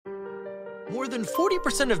More than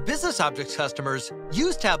 40% of BusinessObjects customers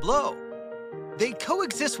use Tableau. They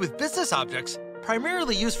coexist with BusinessObjects,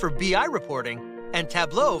 primarily used for BI reporting, and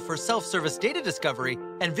Tableau for self-service data discovery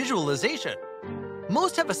and visualization.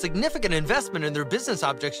 Most have a significant investment in their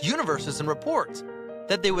BusinessObjects universes and reports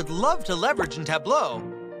that they would love to leverage in Tableau,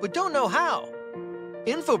 but don't know how.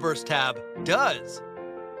 InfoBurst Tab does.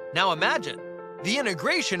 Now imagine the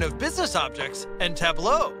integration of BusinessObjects and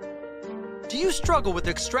Tableau. Do you struggle with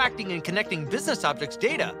extracting and connecting BusinessObjects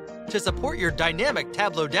data to support your dynamic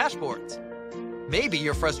Tableau dashboards? Maybe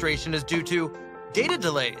your frustration is due to data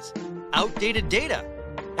delays, outdated data,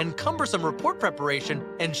 and cumbersome report preparation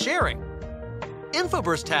and sharing.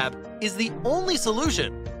 InfoBurst Tab is the only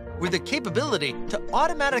solution with the capability to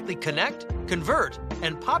automatically connect, convert,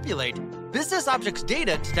 and populate BusinessObjects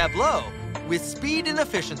data to Tableau with speed and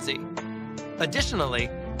efficiency. Additionally,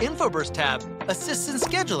 InfoBurst Tab assists in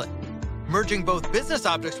scheduling, merging both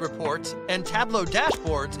BusinessObjects reports and Tableau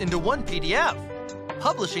dashboards into one PDF,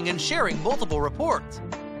 publishing and sharing multiple reports.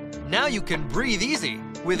 Now you can breathe easy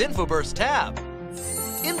with InfoBurst Tab.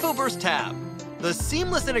 InfoBurst Tab, the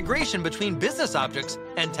seamless integration between BusinessObjects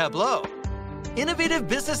and Tableau. Innovative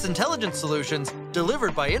business intelligence solutions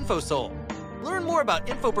delivered by InfoSol. Learn more about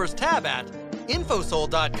InfoBurst Tab at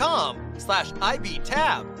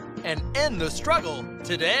infosol.com/IBTab and end the struggle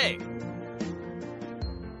today.